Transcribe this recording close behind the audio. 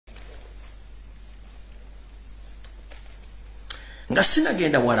nga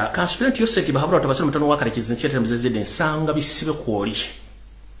sinagenda wala constituent yo seti bahabura tabasana mutano wakare kizinchete mzezede nsanga bisibe kwoli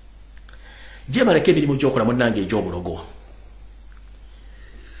je maleke biri mujokola munange ejobulogo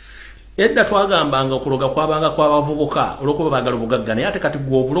edda twagambanga okuloga kwabanga kwabavubuka oloko bagala obugaggana yate kati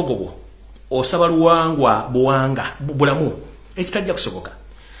gwo obulogo bwo osaba luwangwa buwanga bulamu ekitajja kusoboka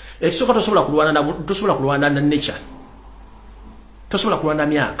ekisoboka tosobola kulwana na nature tosobola kulwana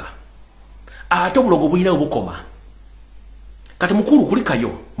myaka ate obulogo bulina obukoma kati mukuru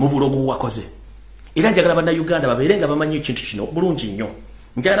kulikayo mu bulogo wakoze era njagala bana Uganda baberenga bamanyi ekintu kino bulungi nnyo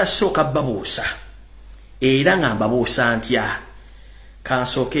njagala soka babuusa era ngamba buusa ntya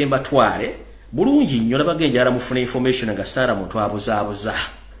kansoke mbatwale bulungi nnyo nabagenjala mufuna information nga sara muntu abuzaabuza.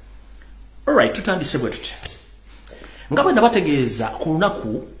 Alright, tutandise bwe tuti ngaba nabategeeza ku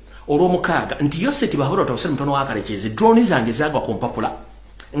lunaku olw'omukaaga nti Yoseti bahabura otabusana mutono wakarekezi drone zange zagwa ku mpapula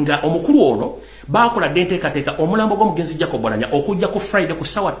nga omukulu ono bakola denteekateeka omulambo gw'omugenzi Jacob Oulanyah okujja ku Friday ku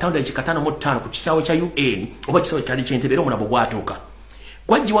ssaawa 5:55 ku kisaawe kya UN oba kisaawe kyali ky'Entebbe era omulambo gwatuuka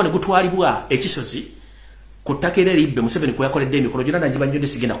gwajjiwa ne gutwalibwa ekisozi ku ttaka era eribbe Museveni kwe yakoledde emikolo gyonna nagibanjodde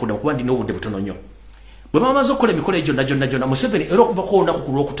sigenda kudda kuba ndina obudde butono nnyo bwe bamaze okukola emikolo egyo gyonna Museveni era okuva ku olunaku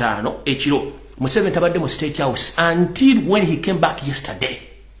ku Lwokutaano ekiro Museveni tabadde mu State House until when he came back yesterday.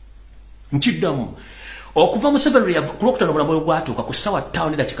 Nkiddamu okuva Museveni ku Lwokutaano omulambo we gwatuuka ku ssaawa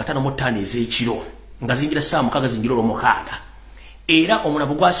 5:55 ez'ekiro nga zingira ssaawa 6 zingira olw'omukaaga era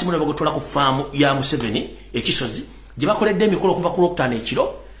omulambo gwasimula bagutwala ku faamu ya Museveni ekisozi gye bakoledde emikolo okuva ku Lwokutaano ekiro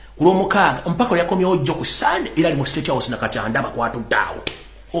ku Lw'omukaaga mpaka yakomyewo jjo ku Sunday era ali mu State House nakati andaba kwatuddaawo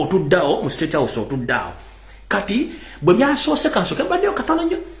otuddawo mu State House otuddawo kati bwe byasoose kansoke mbaddeyo katono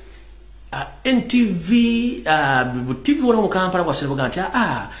nnyo NTV TV wala mu Kampala bwasirabuga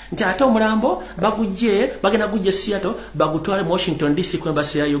nti ate omulambo bagenda gujje Seattle bagutwale mu Washington DC ku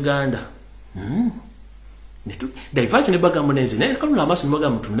embassy ya Uganda. Diversion ebaga munenzi naye kalula amaso nibaga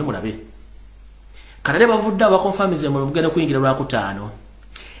mutu ne mulabe kanale bavudde abakonfamize mu bugenda kuyingira Lwakutaano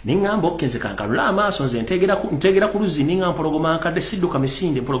ningambo kenze kankalula amaso nze ntegera ku luzi ninga mpologoma nkadde sidduka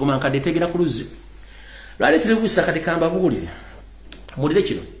misinde mpologoma nkadde tegera ku luzi lwali telebusa kati kamba bugulize mulire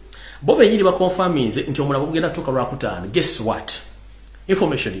kino bo benyini ba confirminze nti omulambo gugenda tuka Lwakutaano. Guess what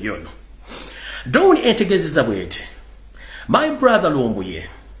information yono don't entegezeza bwete my brother Lumbuye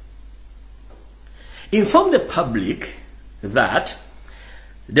inform the public that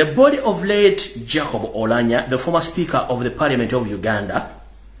the body of late Jacob Oulanyah, the former Speaker of the Parliament of Uganda,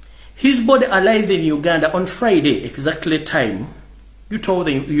 his body arrived in Uganda on Friday, exactly time. You told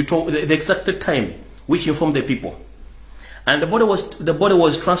the exact time, which informed the people, and the body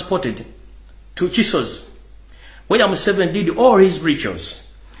was transported to Chisos, where Museveni did all his rituals.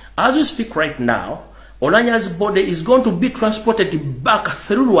 As we speak right now, Oulanyah's body is going to be transported back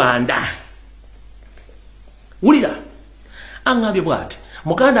through Rwanda. Ulira angambye bwati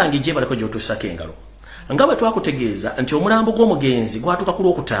muganda angije baleko jotusaka engalo ngaba twakutegeeza nti omulambo gw'omugenzi gwatuka ku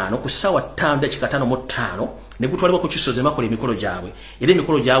Lwokutaano ku ssaawa 5:55 ne gutwalibwa ku Kisozi makola emikolo gyabwe era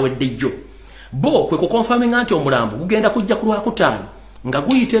emikolo gyabwe ddejjo bo kwe ku confirming nti omulambo gugenda kujja ku Lwakutaano nga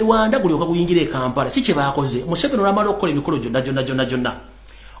guyite Rwanda gulyoka guyingire Kampala kiki baakoze Museveni olamala okukola emikolo gyonna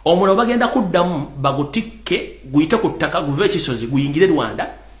omulambo bagenda kuddamu bagutikke guyite ku ttaka guve Kisozi guyingire Rwanda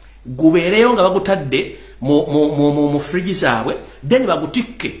gubeereyo nga bagutadde mu friji zaabwe then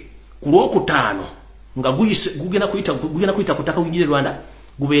bagutikke ku Lwokutaano nga gugenda kuyita kutaka guyingire Rwanda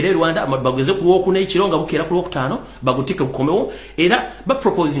gubeere Rwanda bageze ku Lwokuna ekiro nga bukeera ku Lwokutaano bagutikke bukomewo era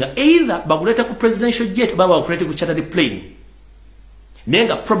baproposing either baguleta ku presidential jet baba bakulete ku chartered plane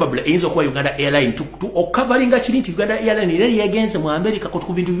nenga probably eyinza okuba Uganda Airline to okavalinga kiri nti Uganda Airline era yegenze mu America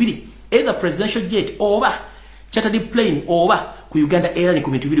ku bintu bibiri either presidential jet oba chartered plane oba ku Uganda Airline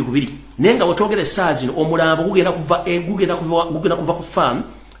ku bintu bibiri nenga wotogere saazi omulambo gugenda kuva ku farm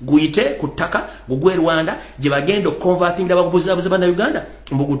guyite ku ttaka gugwe Rwanda gye bagenda converting ababuzabuza bana Uganda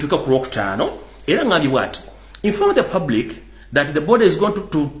mbugutuka ku Lwokutaano era ngambye bwati inform the public that the body is going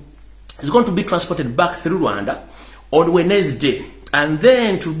to be transported back through Rwanda on Wednesday and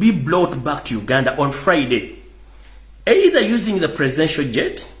then to be brought back to Uganda on Friday either using the presidential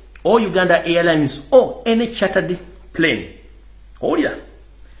jet or Uganda Airlines or any chartered plane. Olya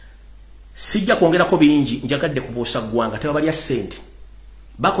sijja kwongerako bingi njagadde kubuusa ggwanga tebabalya ssente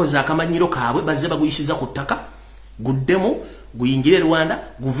bakoze akamanyiro kaabwe bazze baguyisiza ku ttaka guddemu guyingire Rwanda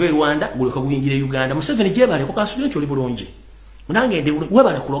guve Rwanda guleka guyingire Uganda. Museveni gyebale ko kansulinti oli bulungi munange ndi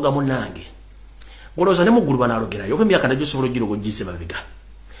webale kuloga munange goloza ne muggulu banalogerayo oba emyaka najjo sobola ogiro gojjise babiga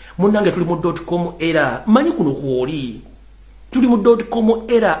munange tuli mu .com era manyi kuno kwoli tuli mu .com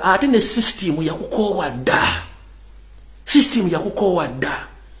era ate ne system yakukoowa dda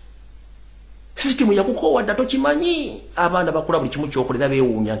System ya kukowa dda tokimanyi abaana bakula buli kimu kyokolera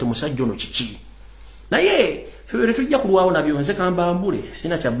beewuunya nti musajja ono kiki naye ffe tujja kulwawo nabyo nze kambambule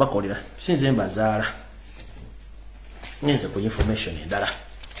sina kyabakolera sinze mbazaala ngenze ku information endala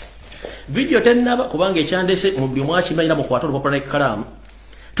video tennaba kubanga ekyandese mu buli mwakimanyira mu kwata olupapula n'ekkalaamu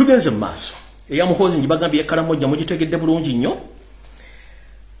tugenze mu maaso eyamuhoozi ngibagambye ekkalamu ojja mugitegedde bulungi nnyo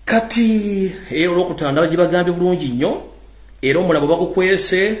kati olwokutanda bagibagambye bulungi nnyo era omulabo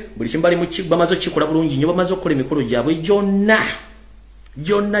bagukwese buli kimbali bamaze okukikola bulungi nnyo bamaze okukola emikolo gyabwe gyonna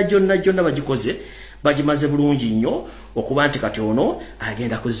bagikoze bagimaze bulungi nnyo okuba nti kati ono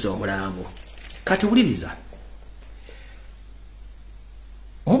agenda kuzza omulambo kati wuliriza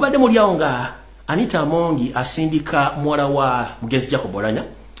mubadde mulyawo nga Anita Amongi asindika muwala wa Mugenzi Jacob Oulanyah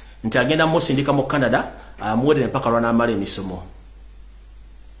nti agenda musindika mu Canada amuwere mpaka lwanaamala emisomo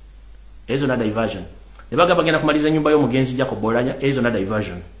ezo na diversion nebaga bagenda kumaliza nyumba y'omugenzi Jacob Oulanyah ezo na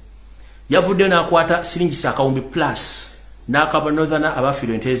diversion yavudde n'akwata siringi sakawumbi plus n'akaba northern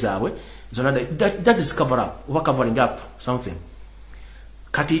abafiirwa ente zaabwe zona that is cover up over covering up something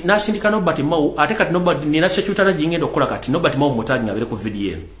kati nasindika Nobert Mao ate kati Nobert nina security ngendo okukola kati Nobert Mao mutagi ngabere ku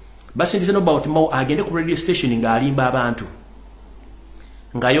video basindize Nobert Mao agende ku radio station nga alimba abantu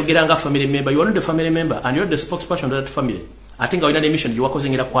ngayogera nga family member, you are not the family member and you are the spokesperson of that family. Ate nga oyina ne mission gye wakoze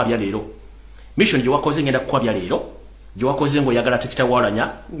ngenda kwabya leero. Mission gye wakoze ngenda kwabya leero. Gye wakoze ngo yagala tekita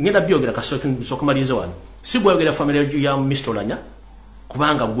Oulanyah ngenda byogera kasokumaliza wano. Sigwa yogera family ya Mr. Oulanyah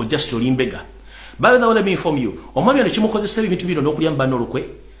kubanga go just olimbega. By the way, let me inform you. Omwami ono kimukozesa ebintu bino n'okulyamba n'olukwe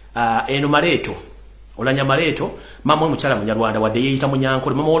eno maleeto. Oulanyah maleeto mama omukyala munyarwanda wadde yeeyita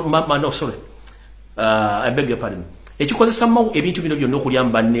munyankole mama no sorry. I beg your pardon. Ekikozesa Mau ebintu bino byonna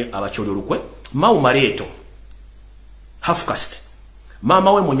okulyamba ne abakyoli olukwe. Mau maleeto half caste.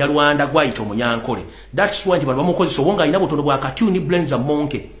 Mama we munyarwanda gwayita omunyankole. That's why bano bamukozesa obonga alina butono bwa katuni blends a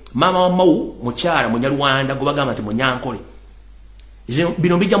monkey. Mama wa Mau mukyala munyarwanda gobagamba nti munyankole.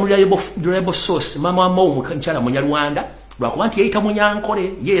 Bino bija mu reliable source. Mama wa Mau mukyala munyarwanda lwakuba nti yeyita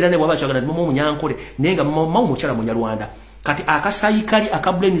munyankole ye era ne bwaba kyagala mama munyankole nenga mama Mau mukyala munyarwanda. Kati akasayikali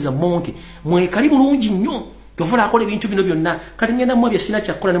akablends a monkey mwekali bulungi nnyo. Tofuna akole bintu bino byonna kati ngenda mwabye sina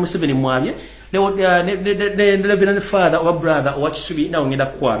kyakola ne Museveni mwabye ne Reverend Father or brother or Kisubi na ngenda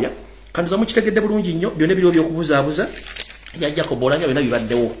kwabya kanduza mukitegedde bulungi nnyo byonna biro by'okubuzaabuza ya Jacob Oulanyah byonna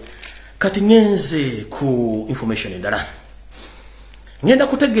bibaddewo kati ngenze ku information endala ngenda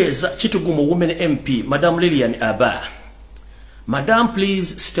kutegeeza kitugumu women MP Madam Lilian Abba. Madam,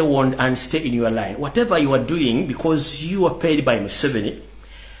 please stay on and stay in your line whatever you are doing because you are paid by Museveni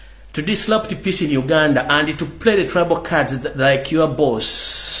to disrupt peace in Uganda and to play the tribal cards like your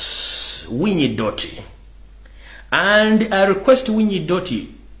boss, Winnie Doty. And I request Winnie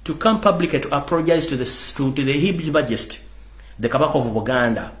Doty to come publicly to apologize to the His Majesty, the Kabaka of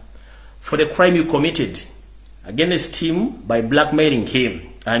Uganda, for the crime you committed against him by blackmailing him.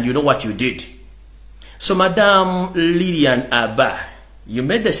 And you know what you did. So, Madam Lilian Abba, you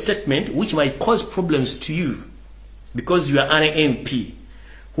made a statement which might cause problems to you because you are an MP.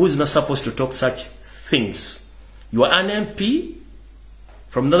 Who is not supposed to talk such things? You are an MP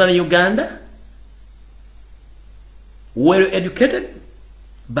from northern Uganda, well educated,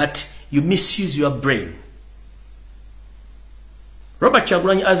 but you misuse your brain. Robert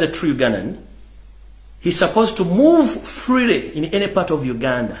Kyagulanyi, as a true Ugandan, he's supposed to move freely in any part of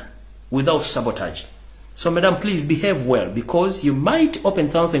Uganda without sabotage. So, madam, please behave well because you might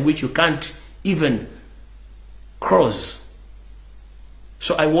open something which you can't even cross.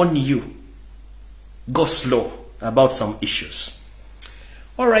 So I warn you, go slow about some issues.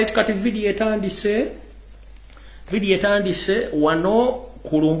 Alright, kati video etandise wano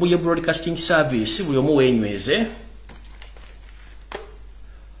ku Lumbuye Broadcasting Service buli omu wenyweze.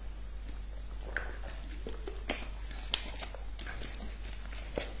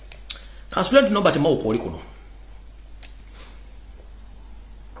 Kansulanti Nobert Mao oli kuno.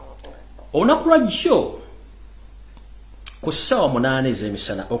 Olunaku lwa jjo ku ssaawa 8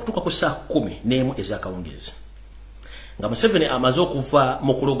 ez'emisana okutuuka ku ssaawa 11 ez'akawungeezi nga Museveni amaze okuva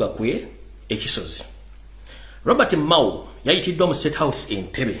mu kuloga kwe ekisozi. Robert Mao yayitiddwa mu State House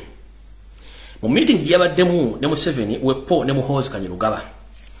Entebbe mu meeting yabaddemu ne Museveni wepo ne Muhoozi Kanyarugaba.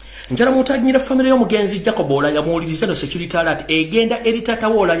 Njala mutaginira family y'omugenzi Jacob Oulanyah muwulirize no security alert egenda eri taata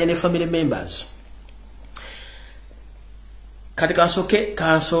Oulanyah ne family members. Kati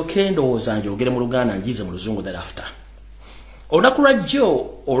kansoke ndowooza njogere mu Luganda njize mu Luzungu thereafter. Olunaku lwa jjo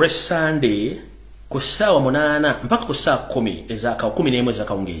olwe Sunday ku ssaawa 8 mpaka ku ssaawa 11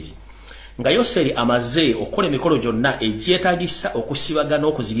 ez'akawungeezi nga Yoseri amaze okukola emikolo gyonna egyetaagisa okusibaga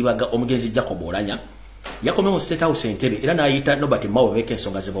n'okuziribaga omugenzi Jacob Oulanyah yakomye mu State House Entebbe era n'ayita Nobert Mao beeka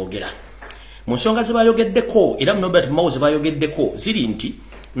ensonga ze boogera. mu nsonga ze bayogeddeko era Norbert Mao ze bayogeddeko ziri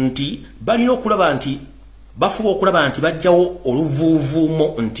nti balina okulaba nti bafuba okulaba nti bajjawo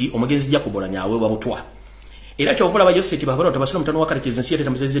oluvuuvuumo nti omugenzi Jacob Oulanyah aweebwa butwa. Era kyovula ba Joseph Babalo tabasira mutano wa kale kizinsi yete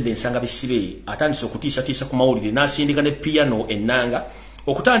tamuzezedde ensanga bisibe atandise okutiisa ku mawulire n'asindika ne piano ennanga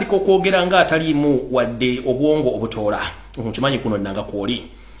okutandika okwogera nga ataliimu wadde obwongo obutoola nkimanyi kuno ennanga kwoli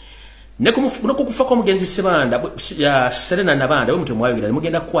nekukufa kw'omugenzi Sebanda Serena Nabanda we mutwe mwayogera ne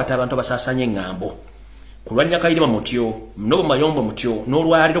mugenda kukwata abantu abasaasanya engambo kulwanya Kayirima mutyo Nobo Mayombo mutyo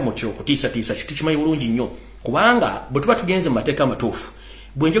n'olwaliro mutyo kutiisa kitu kimanyi bulungi nnyo kubanga bwe tuba tugenze mu mateeka amatuufu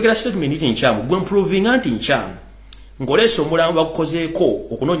bwenjogera statement nti nchamu gwe improving anti nchamu ngoleso omulambo bakukozeeko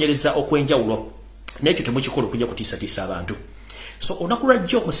okunoonyereza okwenjawulo n'ekyo temukikolo kujja kutiisa abantu. So onakulwa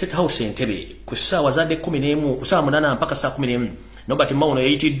jjo mu State House Entebbe ku ssaawa za 11 ku ssaawa 8 mpaka saa 11 Norbert Mao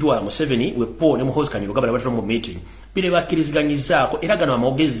yayitiddwa Museveni wepo ne Muhoozi Kanyuga gabala batatu mu meeting bile bakkiriziganyizaako era gano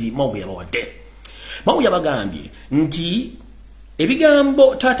amawogezi Mao yabawadde. Mao yabagambye nti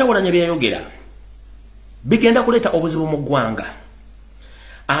ebigambo taata Oulanyah byayogera bigenda kuleeta obuzibu mu ggwanga.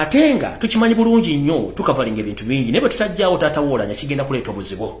 Atenga tukimanyi bulungi nnyo tukavalinga ebintu bingi naye bwe tutajjaawo taata Oulanyah kigenda kuleeta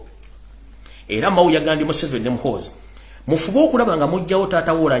obuzibu. Era Mao yagambye Museveni ne Muhoozi mufube okulaba nga mujjawo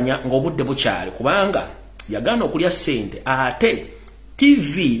taata Oulanyah ng'obudde bukyali kubanga yagaana okulya ssente ate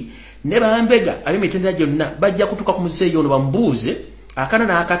TV ne bambega ab'emitendera gyonna bajja kutuuka ku muzeeyi ono bamubuuze akana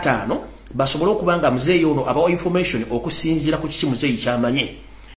n'akataano basobole okuba nga muzeeyi ono abawa information okusinziira ku kiki muzeeyi kyamanye.